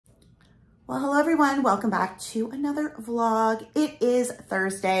Well, hello everyone. Welcome back to another vlog. It is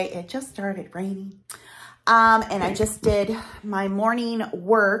Thursday. It just started raining. And I just did my morning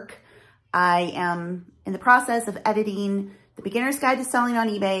work. I am in the process of editing the Beginner's Guide to Selling on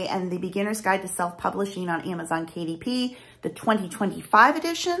eBay and the Beginner's Guide to Self-Publishing on Amazon KDP, the 2025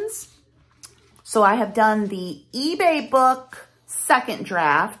 editions. So I have done the eBay book second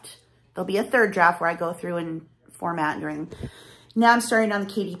draft. There'll be a third draft where I go through and format during. Now I'm starting on the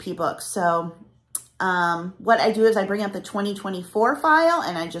KDP book. So what I do is I bring up the 2024 file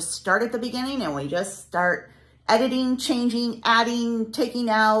and I just start at the beginning and we just start editing, changing, adding, taking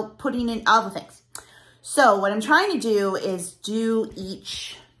out, putting in all the things. So what I'm trying to do is do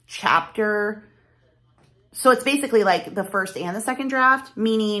each chapter. So it's basically like the first and the second draft,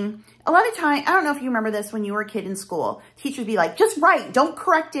 meaning a lot of time, I don't know if you remember this when you were a kid in school, teachers would be like, just write, don't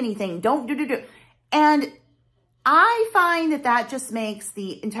correct anything, don't do. And I find that that just makes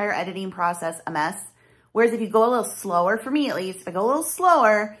the entire editing process a mess. Whereas if you go a little slower, for me at least, if I go a little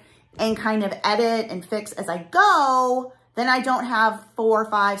slower and kind of edit and fix as I go, then I don't have 4,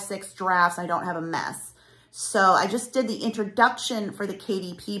 5, 6 drafts. I don't have a mess. So I just did the introduction for the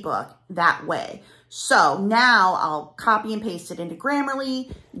KDP book that way. So now I'll copy and paste it into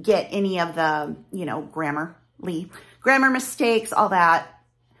Grammarly, get any of the, grammar mistakes, all that.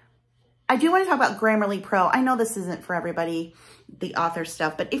 I do want to talk about Grammarly Pro. I know this isn't for everybody, the author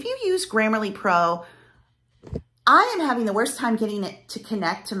stuff, but if you use Grammarly Pro, I am having the worst time getting it to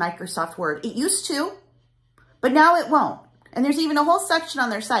connect to Microsoft Word. It used to, but now it won't. And there's even a whole section on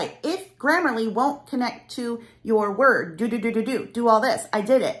their site. If Grammarly won't connect to your Word, do all this. I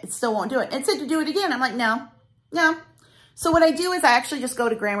did it. It still won't do it. It said to do it again. I'm like, no. So what I do is I actually just go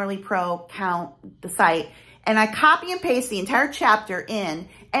to Grammarly Pro, count the site, and I copy and paste the entire chapter in,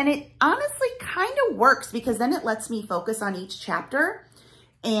 and it honestly kind of works because then it lets me focus on each chapter.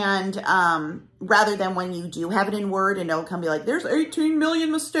 And rather than when you do have it in Word and it'll come be like, there's 18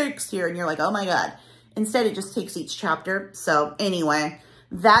 million mistakes here. And you're like, oh my God. Instead, it just takes each chapter. So anyway,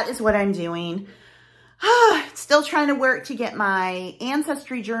 that is what I'm doing. Still trying to work to get my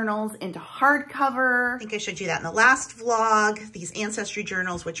Ancestry journals into hardcover. I think I showed you that in the last vlog. These Ancestry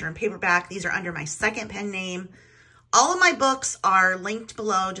journals, which are in paperback, these are under my second pen name. All of my books are linked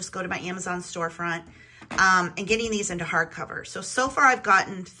below. Just go to my Amazon storefront. And getting these into hardcover. So far I've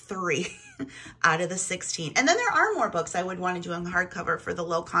gotten 3 out of the 16. And then there are more books I would want to do on hardcover for the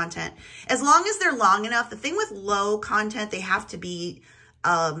low content. As long as they're long enough. The thing with low content, they have to be,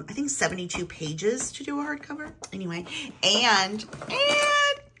 I think 72 pages to do a hardcover. Anyway, and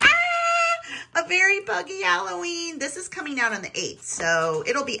a very buggy Halloween. This is coming out on the 8th, so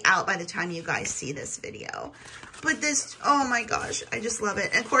it'll be out by the time you guys see this video. But this, oh my gosh, I just love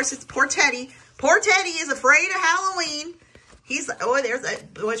it. And of course, it's poor Teddy. Poor Teddy is afraid of Halloween. He's like, oh, there's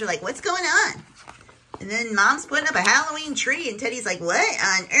that. Boys are like, what's going on? And then Mom's putting up a Halloween tree, and Teddy's like, what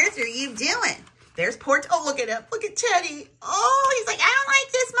on earth are you doing? There's poor, oh, look at him. Look at Teddy. Oh, he's like, I don't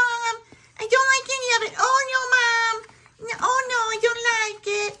like this, Mom. I don't like any of it. Oh, no, Mom. No, oh, no, I don't like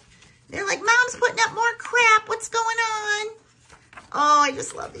it. They're like, Mom's putting up more crap. What's going on? Oh, I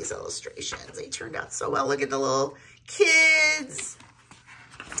just love these illustrations. They turned out so well. Look at the little kids.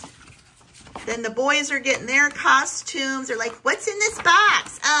 Then the boys are getting their costumes. They're like, what's in this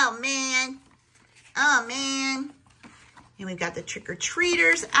box? Oh, man. Oh, man. And we've got the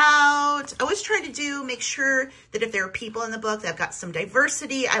trick-or-treaters out. I always try to make sure that if there are people in the book, that I've got some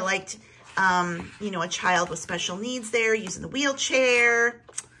diversity. I liked, a child with special needs there using the wheelchair.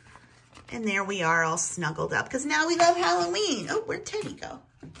 And there we are all snuggled up because now we love Halloween. Oh, where'd Teddy go?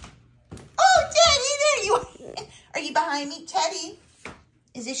 Oh, Teddy, there you are. Are you behind me, Teddy?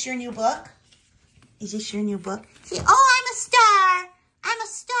 Is this your new book? Is this your new book? See, oh, I'm a star. I'm a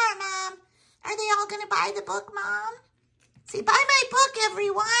star, Mom. Are they all going to buy the book, Mom? See, buy my book,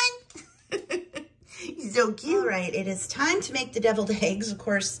 everyone. He's so cute, right? It is time to make the deviled eggs. Of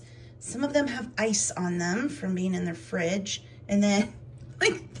course, some of them have ice on them from being in their fridge. And then,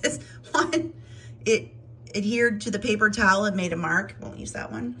 like this one, it adhered to the paper towel and made a mark. Won't use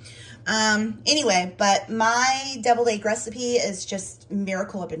that one. Anyway, but my deviled egg recipe is just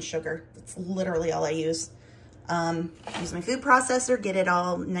Miracle Whip and sugar. That's literally all I use. Use my food processor, get it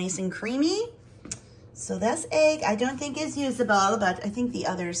all nice and creamy. So this egg, I don't think is usable, but I think the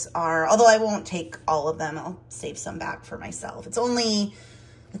others are, although I won't take all of them. I'll save some back for myself. It's only,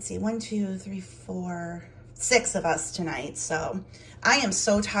 let's see, 1, 2, 3, 4, 6 of us tonight. So I am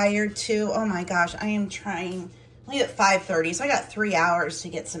so tired too. Oh my gosh, I am trying. Only at 5:30, so I got 3 hours to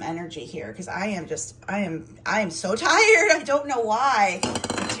get some energy here because I am so tired. I don't know why.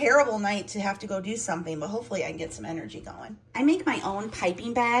 terrible night to have to go do something, but hopefully I can get some energy going. I make my own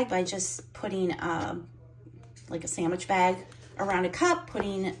piping bag by just putting like a sandwich bag around a cup,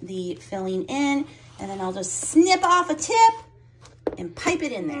 putting the filling in, and then I'll just snip off a tip and pipe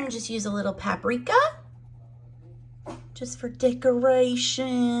it in there. Just use a little paprika just for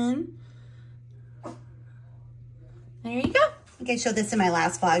decoration. There you go. Okay, I showed this in my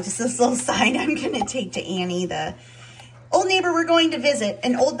last vlog, just this little sign I'm gonna take to Annie, the old neighbor we're going to visit.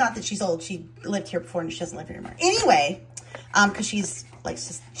 And old, not that she's old, she lived here before and she doesn't live here anymore. Anyway, because she's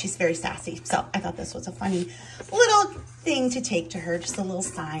very sassy. So I thought this was a funny little thing to take to her, just a little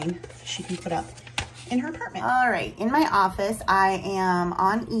sign she can put up in her apartment. All right, in my office, I am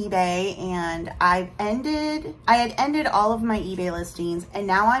on eBay, and I had ended all of my eBay listings, and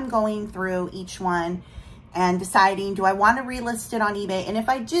now I'm going through each one and deciding, do I want to relist it on eBay? And if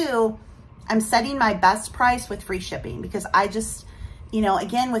I do, I'm setting my best price with free shipping, because I just, you know,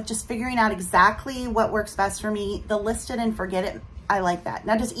 again, with just figuring out exactly what works best for me, the list it and forget it, I like that.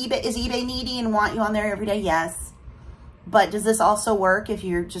 Now, is eBay needy and want you on there every day? Yes. But does this also work if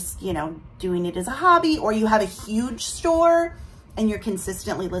you're just, you know, doing it as a hobby, or you have a huge store and you're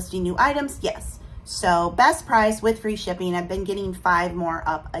consistently listing new items? Yes. So best price with free shipping. I've been getting 5 more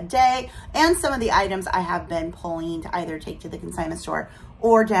up a day, and some of the items I have been pulling to either take to the consignment store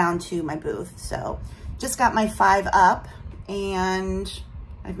or down to my booth. So just got my 5 up, and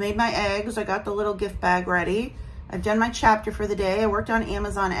I've made my eggs. I got the little gift bag ready. I've done my chapter for the day. I worked on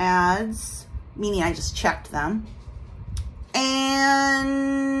Amazon ads, meaning I just checked them, and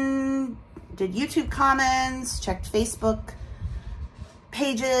did YouTube comments, checked Facebook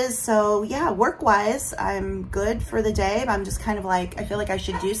pages. So yeah, work-wise, I'm good for the day, but I'm just kind of like, I feel like I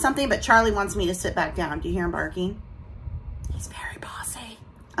should do something, but Charlie wants me to sit back down. Do you hear him barking? He's very bossy.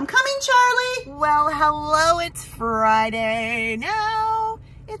 I'm coming, Charlie. Well, hello, it's Friday now.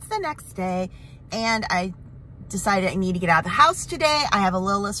 It's the next day, and I decided I need to get out of the house today. I have a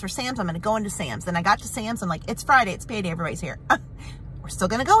little list for Sam's. I'm going to go into Sam's. Then I got to Sam's. I'm like, it's Friday. It's payday. Everybody's here. We're still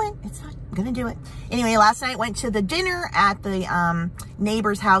going to go in. It's fine. I'm going to do it. Anyway, last night went to the dinner at the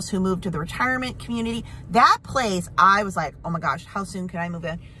neighbor's house who moved to the retirement community. That place, I was like, oh my gosh, how soon can I move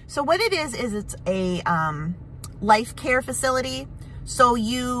in? So what it is it's a life care facility. So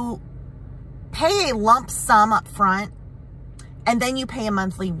you pay a lump sum up front, and then you pay a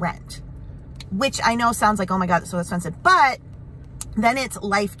monthly rent, which I know sounds like, oh my God, it's so expensive, but then it's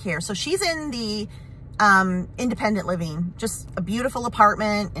life care. So she's in the independent living, just a beautiful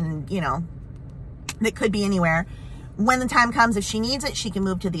apartment, and you know, that could be anywhere. When the time comes, if she needs it, she can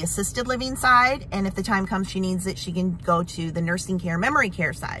move to the assisted living side. And if the time comes she needs it, she can go to the nursing care, memory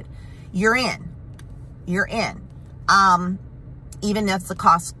care side. You're in. Even if the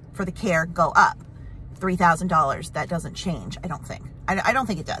cost for the care go up $3,000, that doesn't change. I don't think. I don't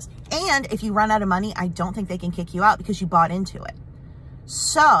think it does. And if you run out of money, I don't think they can kick you out because you bought into it.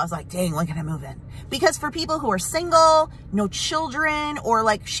 So I was like, dang, when can I move in? Because for people who are single, no children, or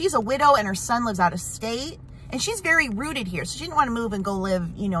like she's a widow and her son lives out of state, and she's very rooted here, so she didn't want to move and go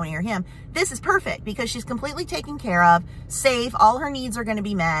live, you know, near him. This is perfect because she's completely taken care of, safe, all her needs are going to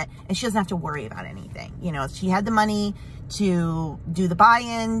be met, and she doesn't have to worry about anything. You know, she had the money to do the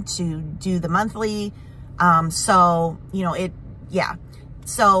buy-in, to do the monthly. So, you know, yeah.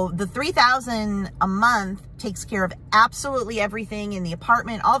 So the $3,000 a month takes care of absolutely everything in the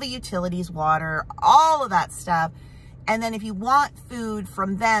apartment, all the utilities, water, all of that stuff. And then if you want food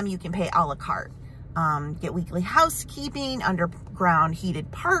from them, you can pay a la carte. Get weekly housekeeping, underground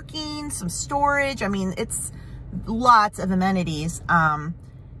heated parking, some storage. I mean, it's lots of amenities.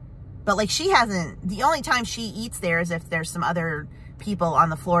 But like the only time she eats there is if there's some other people on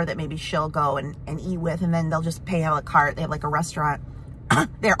the floor that maybe she'll go and eat with, and then they'll just pay a la carte. They have like a restaurant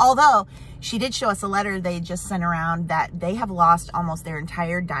there. Although she did show us a letter they just sent around that they have lost almost their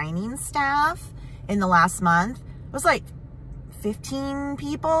entire dining staff in the last month. It was like 15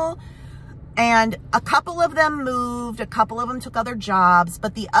 people, and a couple of them moved, a couple of them took other jobs,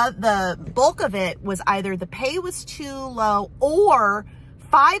 but the bulk of it was either the pay was too low, or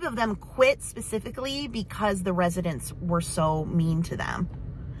 5 of them quit specifically because the residents were so mean to them.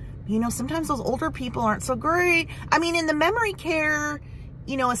 You know, sometimes those older people aren't so great. I mean, in the memory care,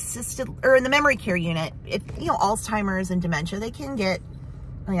 you know, in the memory care unit, you know, Alzheimer's and dementia, they can get,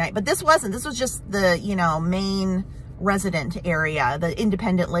 but this wasn't. This was just the, you know, main resident area, the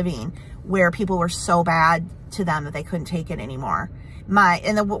independent living, where people were so bad to them that they couldn't take it anymore.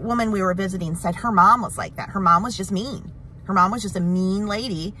 And the woman we were visiting said her mom was like that. Her mom was just mean. Her mom was just a mean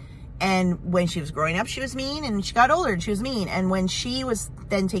lady. And when she was growing up, she was mean, and she got older and she was mean. And when she was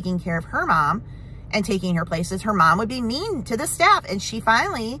then taking care of her mom, and taking her places, her mom would be mean to the staff. And she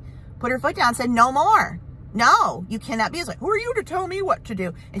finally put her foot down and said, no more. No, you cannot be. It's like, who are you to tell me what to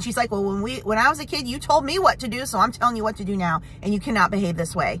do? And she's like, well, when I was a kid, you told me what to do, so I'm telling you what to do now. And you cannot behave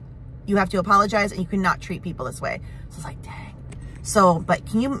this way. You have to apologize, and you cannot treat people this way. So it's like, dang. So, but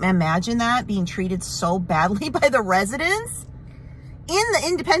can you imagine that, being treated so badly by the residents in the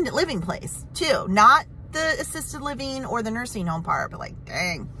independent living place too? Not the assisted living or the nursing home part, but like,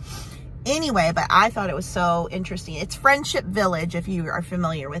 dang. Anyway, but I thought it was so interesting. It's Friendship Village, if you are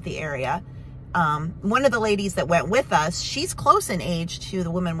familiar with the area. One of the ladies that went with us, she's close in age to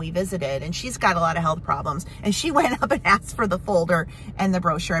the woman we visited, and she's got a lot of health problems, and she went up and asked for the folder and the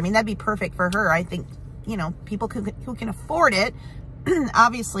brochure. I mean, that'd be perfect for her. I think, you know, people who can afford it,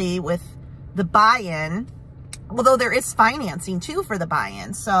 obviously with the buy-in, although there is financing too for the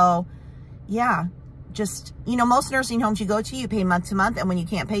buy-in. So yeah, just, you know, most nursing homes you go to, you pay month to month, and when you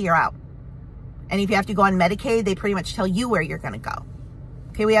can't pay, you're out. And if you have to go on Medicaid, they pretty much tell you where you're going to go.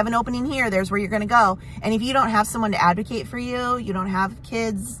 Okay, we have an opening here, there's where you're going to go. And if you don't have someone to advocate for you, you don't have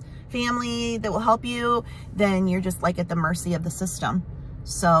kids, family that will help you, then you're just like at the mercy of the system.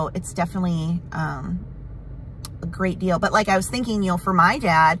 So it's definitely a great deal. But like I was thinking, you know, for my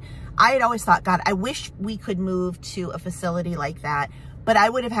dad, I had always thought, God, I wish we could move to a facility like that, but I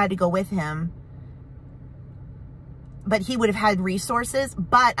would have had to go with him. But he would have had resources,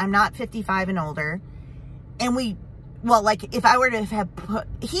 but I'm not 55 and older. And well, like if I were to have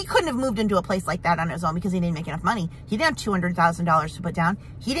he couldn't have moved into a place like that on his own because he didn't make enough money. He didn't have $200,000 to put down.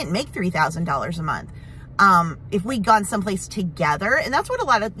 He didn't make $3,000 a month. If we'd gone someplace together, and that's what a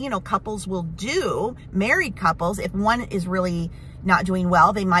lot of, you know, couples will do, married couples, if one is really not doing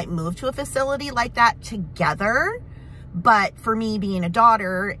well, they might move to a facility like that together. But for me being a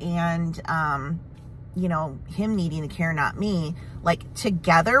daughter and, you know, him needing the care, not me, like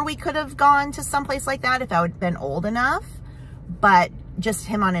together we could have gone to someplace like that if I would have been old enough, but just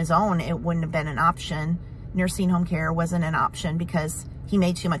him on his own, it wouldn't have been an option. Nursing home care wasn't an option because he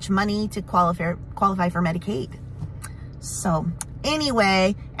made too much money to qualify for Medicaid. So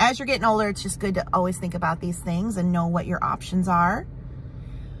anyway, as you're getting older, it's just good to always think about these things and know what your options are.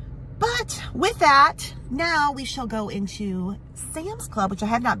 But with that, now we shall go into Sam's Club, which I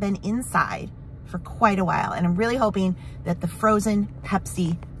have not been inside for quite a while, and I'm really hoping that the frozen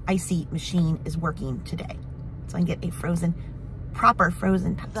Pepsi icy machine is working today, so I can get a proper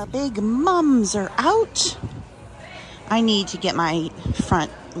frozen Pepsi. The big mums are out. I need to get my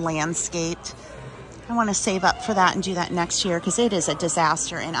front landscaped. I want to save up for that and do that next year because it is a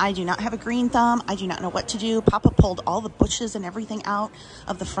disaster, and I do not have a green thumb. I do not know what to do. Papa pulled all the bushes and everything out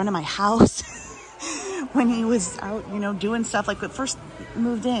of the front of my house when he was out, you know, doing stuff. Like when first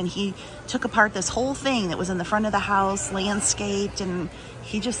moved in, he took apart this whole thing that was in the front of the house, landscaped, and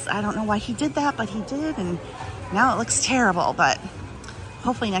he just, I don't know why he did that, but he did, and now it looks terrible. But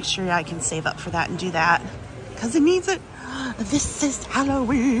hopefully next year I can save up for that and do that because it needs it. This is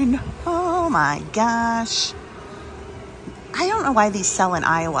Halloween. Oh my gosh. I don't know why these sell in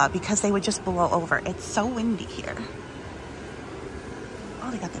Iowa, because they would just blow over. It's so windy here.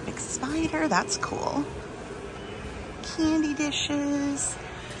 Oh, they got the big spider. That's cool. Candy dishes.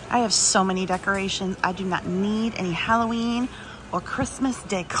 I have so many decorations. I do not need any Halloween or Christmas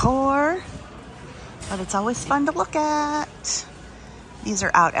decor, but it's always fun to look at. These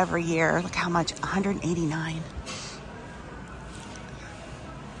are out every year. Look how much, $189.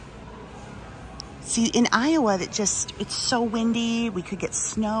 See, in Iowa, it's so windy. We could get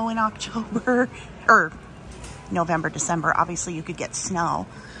snow in October or November, December. Obviously, you could get snow.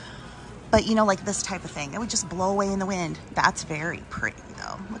 But, you know, like this type of thing, it would just blow away in the wind. That's very pretty,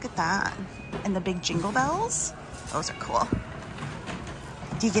 though. Look at that. And the big jingle bells. Those are cool.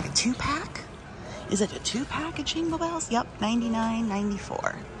 Do you get a 2-pack? Is it a 2-pack of jingle bells? Yep,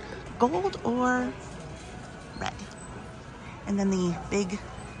 $99.94. Gold or red. And then the big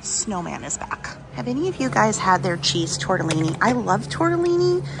snowman is back. Have any of you guys had their cheese tortellini? I love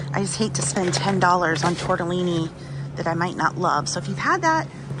tortellini. I just hate to spend $10 on tortellini that I might not love. So if you've had that,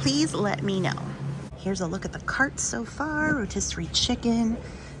 please let me know. Here's a look at the cart so far. Rotisserie chicken.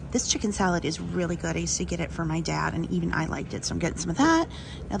 This chicken salad is really good. I used to get it for my dad, and even I liked it, so I'm getting some of that.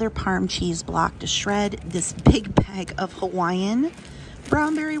 Another Parm cheese block to shred. This big bag of Hawaiian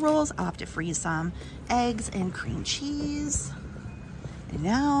brownberry rolls. I'll have to freeze some. Eggs and cream cheese. And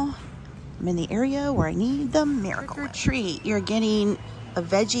now I'm in the area where I need the Miracle Whip. Treat. You're getting a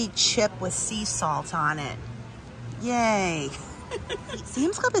veggie chip with sea salt on it. Yay.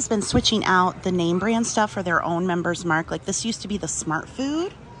 Sam's Club has been switching out the name brand stuff for their own members mark. Like this used to be the Smart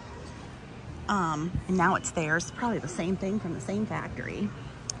Food. And now it's theirs. Probably the same thing from the same factory.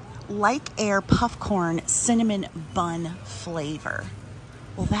 Like Air puff corn cinnamon bun flavor.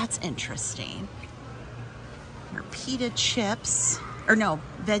 Well, that's interesting. Or pita chips, or no,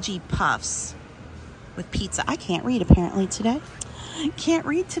 veggie puffs with pizza. I can't read apparently today. Can't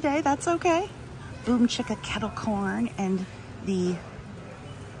read today, that's okay. Boom Chicka kettle corn and the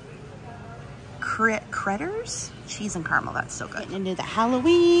critters, cheese and caramel, that's so good. Getting into the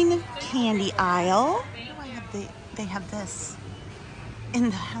Halloween candy aisle. They have this in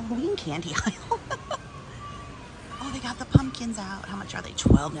the Halloween candy aisle. Oh, they got the pumpkins out. How much are they?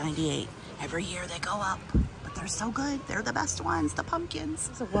 $12.98. Every year they go up, but they're so good. They're the best ones, the pumpkins.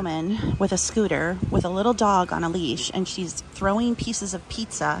 There's a woman with a scooter with a little dog on a leash, and she's throwing pieces of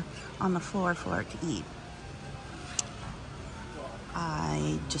pizza on the floor for it to eat.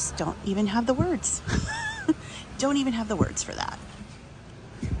 I just don't even have the words. Don't even have the words for that.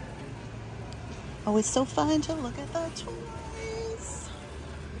 Oh, it's so fun to look at the toys.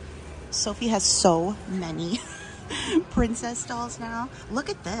 Sophie has so many princess dolls now. Look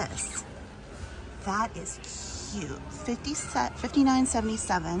at this. That is cute.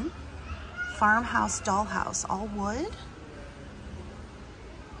 $59.77. Farmhouse dollhouse, all wood?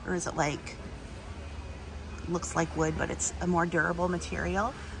 Or is it like, looks like wood, but it's a more durable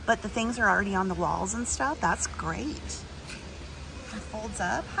material? But the things are already on the walls and stuff. That's great. It folds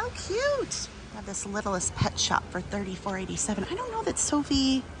up. How cute. I have this Littlest Pet Shop for $34.87. I don't know that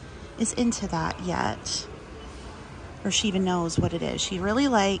Sophie is into that yet, or she even knows what it is. She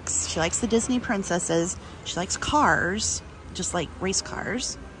likes the Disney princesses. She likes cars, just like race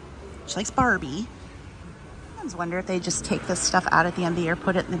cars. She likes Barbie. I sometimes wonder if they just take this stuff out at the end of the year,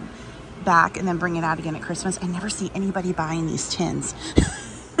 put it in the back, and then bring it out again at Christmas. I never see anybody buying these tins.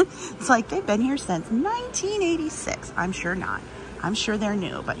 It's like they've been here since 1986. I'm sure not. I'm sure they're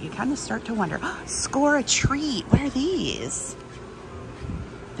new, but you kind of start to wonder. Score a treat. What are these?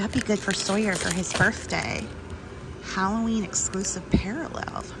 That'd be good for Sawyer for his birthday. Halloween exclusive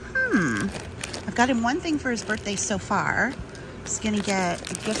parallel. I've got him one thing for his birthday so far. Just gonna get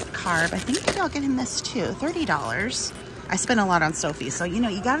a gift card. I think maybe I'll get him this too. $30. I spend a lot on Sophie, so you know,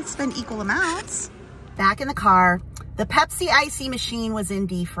 you gotta spend equal amounts. Back in the car, the Pepsi Icy machine was in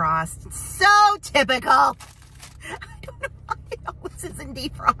defrost. So typical. I don't know why it always is in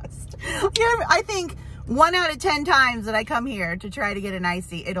defrost. I think 1 out of 10 times that I come here to try to get an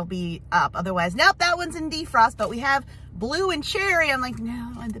icy, it'll be up. Otherwise, nope, that one's in defrost, but we have blue and cherry. I'm like,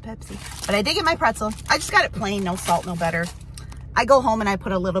 no, I'm the Pepsi. But I did get my pretzel. I just got it plain, no salt, no butter. I go home and I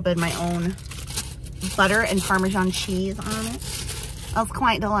put a little bit of my own butter and Parmesan cheese on it. That's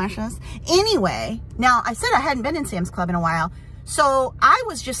quite delicious. Anyway, now I said I hadn't been in Sam's Club in a while, so I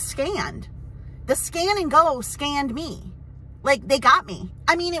was just scanned. The Scan and Go scanned me. Like, they got me.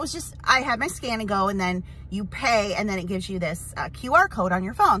 I mean, it was just, I had my Scan and Go, and then you pay, and then it gives you this QR code on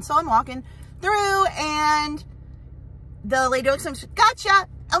your phone. So I'm walking through, and the lady looks at me, gotcha.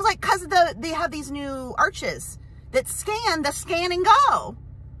 I was like, because they have these new arches that scan the Scan and Go.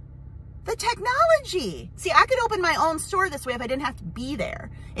 The technology. See, I could open my own store this way if I didn't have to be there.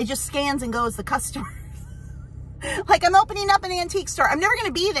 It just scans and goes the customer. Like, I'm opening up an antique store. I'm never going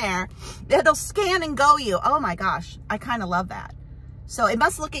to be there. It'll scan and go you. Oh my gosh. I kind of love that. So it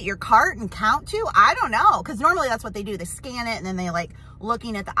must look at your cart and count too. I don't know. Because normally that's what they do. They scan it and then they like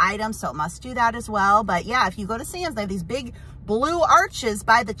looking at the item. So it must do that as well. But yeah, if you go to Sam's, they have these big blue arches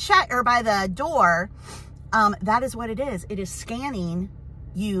by the by the door. That is what it is. It is scanning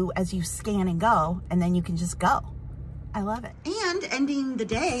you as you scan and go, and then you can just go. I love it. And ending the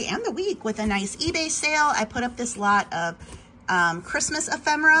day and the week with a nice eBay sale. I put up this lot of Christmas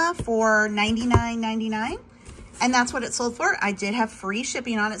ephemera for $99.99, and that's what it sold for. I did have free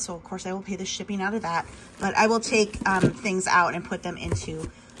shipping on it, so of course I will pay the shipping out of that, but I will take things out and put them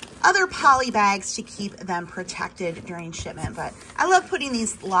into other poly bags to keep them protected during shipment. But I love putting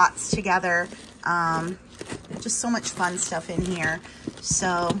these lots together. Just so much fun stuff in here.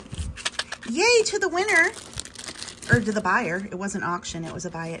 So yay to the winner, or to the buyer. It wasn't auction, it was a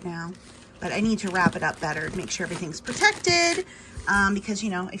buy it now. But I need to wrap it up better to make sure everything's protected, because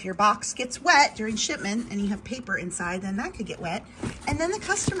you know, if your box gets wet during shipment and you have paper inside, then that could get wet, and then the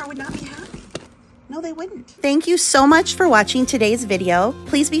customer would not be happy. No, they wouldn't. Thank you so much for watching today's video.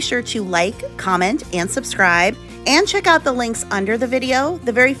 Please be sure to like, comment, and subscribe, and check out the links under the video.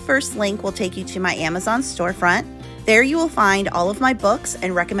 The very first link will take you to my Amazon storefront. There you will find all of my books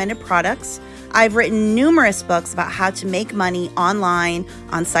and recommended products. I've written numerous books about how to make money online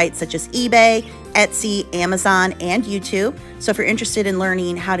on sites such as eBay, Etsy, Amazon, and YouTube. So if you're interested in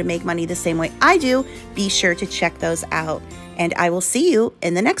learning how to make money the same way I do, be sure to check those out. And I will see you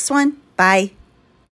in the next one. Bye.